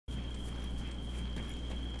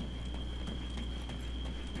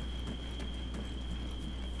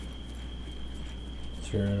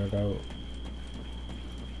Figuring it out.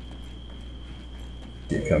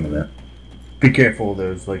 You coming in. Be careful,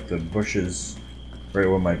 there's like the bushes right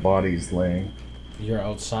where my body's laying. You're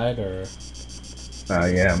outside or?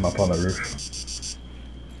 Yeah, I'm up on the roof.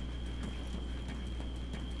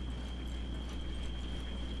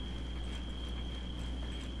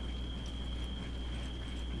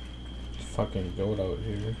 Fucking goat out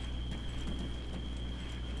here.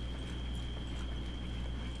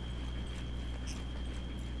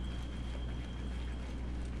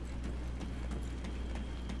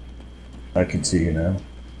 I can see you now.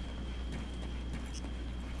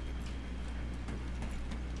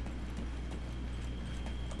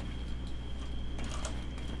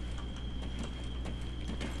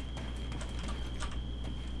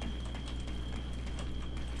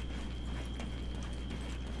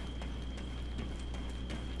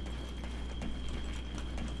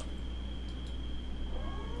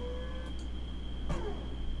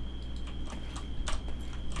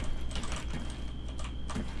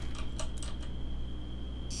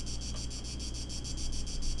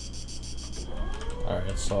 Alright,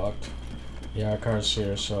 it's locked. Yeah, our car's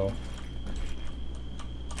here, so.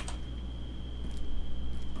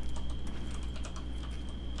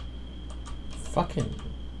 Fucking.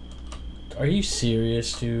 Are you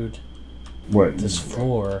serious, dude? What? This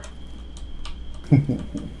floor.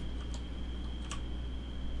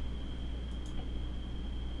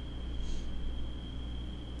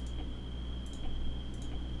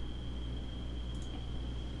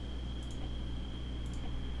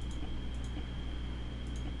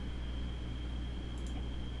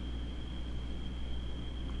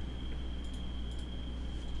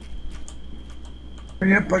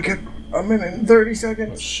 Yep, I'm in 30 Oh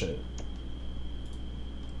seconds. shit.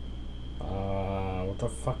 What the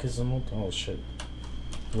fuck is the motor? Oh shit.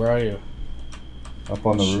 Where are you? Up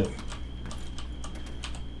on the shit. roof.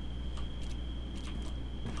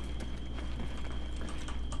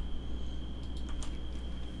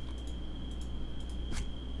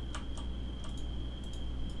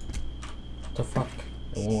 What the fuck?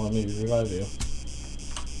 It won't let me revive you.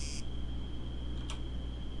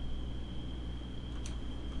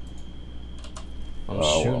 I'm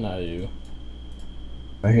shooting at you.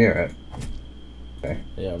 I hear it. Okay.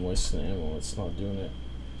 Yeah, I'm wasting ammo. It's not doing it.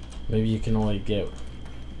 Maybe you can only get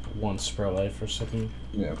once per life or something.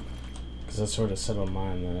 Yeah. Because that's what it said on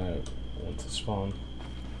mine, then I went to spawn.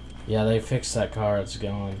 Yeah, they fixed that car. It's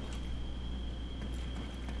gone.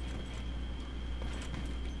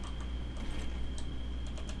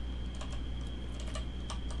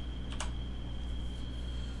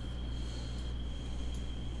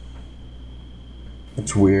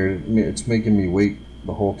 It's weird. It's making me wait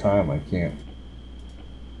the whole time. I can't.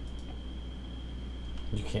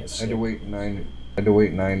 You can't I skip. had to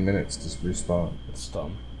wait 9 minutes to respawn. It's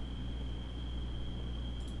dumb.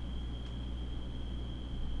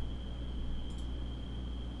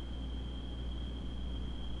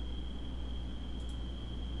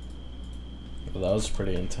 Well, that was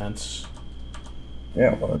pretty intense.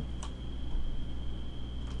 Yeah, well.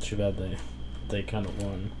 Too bad they kind of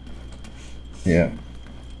won. Yeah.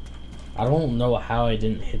 I don't know how I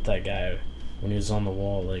didn't hit that guy when he was on the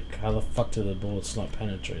wall. Like, how the fuck did the bullets not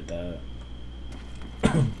penetrate that?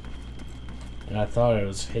 And I thought I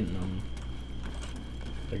was hitting him.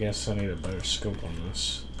 I guess I need a better scope on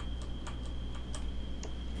this.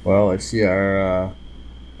 Well, I see our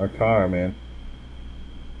car, man.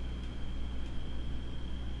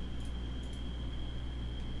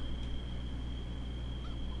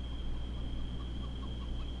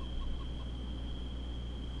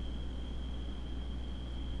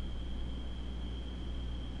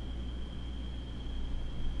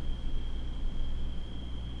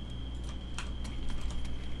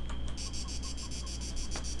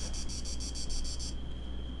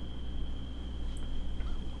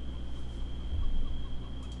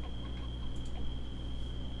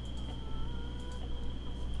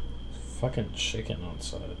 Fucking chicken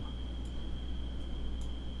outside.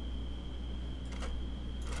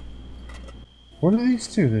 What are these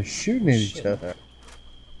two? They're shooting at each Shit. other.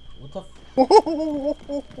 What the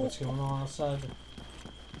What's going on outside?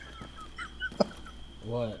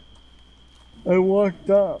 What? I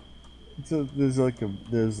walked up. So there's like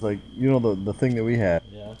you know the thing that we had.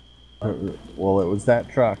 Yeah. Well, it was that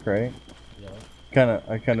truck, right? Yeah.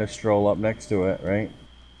 I kind of stroll up next to it, right?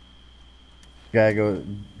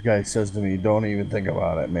 Guy says to me, "Don't even think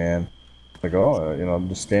about it, man." I go, "Oh, you know, I'm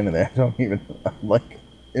just standing there. I don't even. I'm like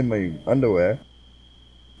in my underwear."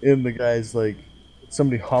 And the guy's like,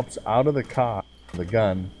 somebody hops out of the car, with a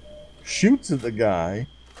gun, shoots at the guy.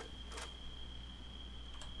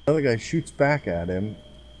 Another guy shoots back at him,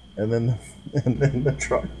 and then and then the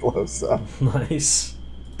truck blows up. Nice.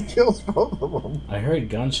 Kills both of them. I heard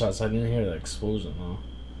gunshots. I didn't hear the explosion though.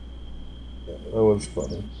 That was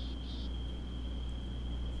funny.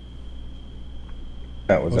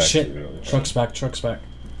 That was Oh actually shit! really Truck's back. Truck's back.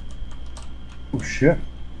 Oh shit!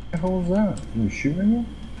 What the hell was that? You shooting you?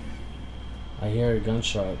 I hear a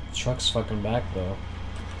gunshot. Truck's fucking back though.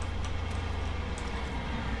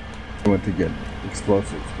 I went to get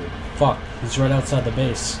explosives, dude. Fuck! He's right outside the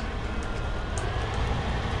base.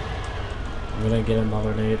 I'm gonna get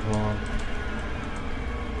another nade. Hold on.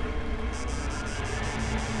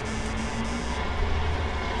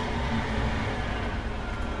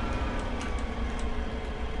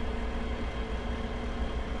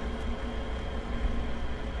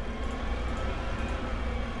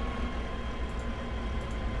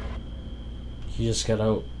 He just got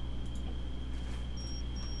out.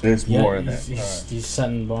 There's more in there. He's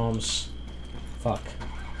setting bombs. Fuck.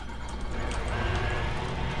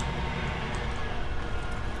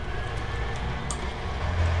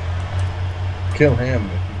 Kill him.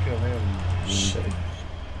 If you kill him. Shit.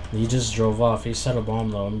 He just drove off. He set a bomb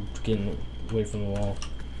though. I'm getting away from the wall.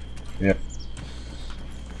 Yeah.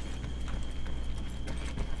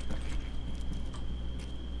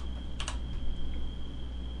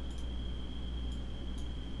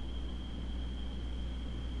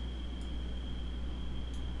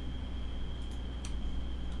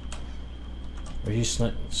 Are you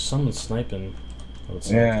someone's sniping?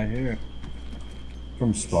 Yeah, I hear.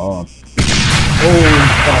 From spawn. Holy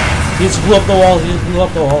fuck. He just blew up the wall. He just blew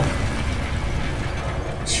up the wall.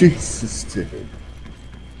 Jesus, dude.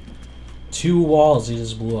 2 walls he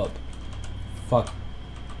just blew up. Fuck.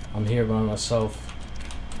 I'm here by myself.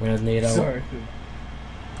 I'm gonna nade out. Sorry,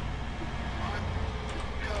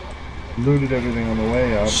 dude. Looted everything on the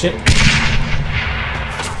way up. Shit.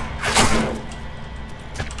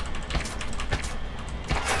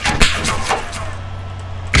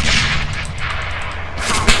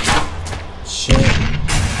 Shit.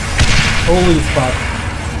 Holy fuck.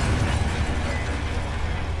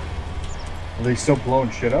 Are they still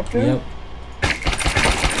blowing shit up there? Yep.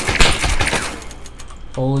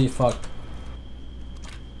 Holy fuck.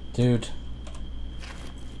 Dude.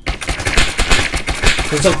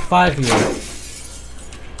 There's like 5 here.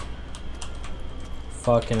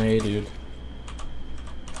 Fucking A, dude.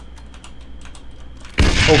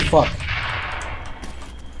 Oh fuck.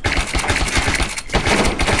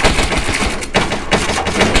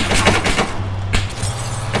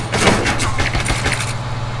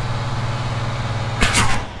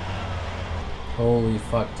 Holy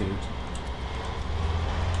fuck, dude.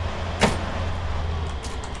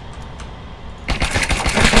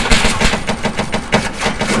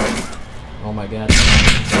 Oh my god.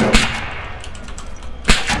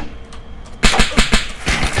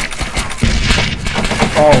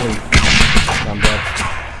 Holy. I'm dead.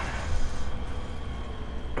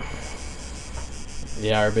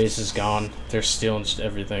 Yeah, our base is gone. They're stealing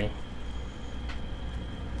everything.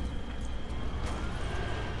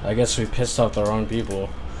 I guess we pissed off the wrong people.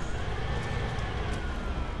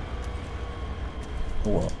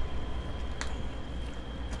 What?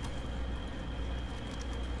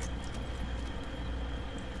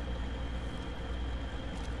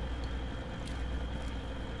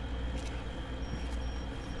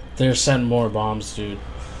 They're sending more bombs, dude.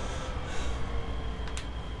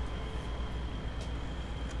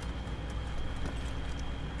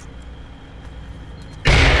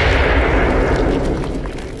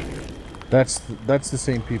 That's the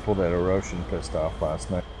same people that Erosian pissed off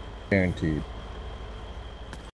last night. Guaranteed.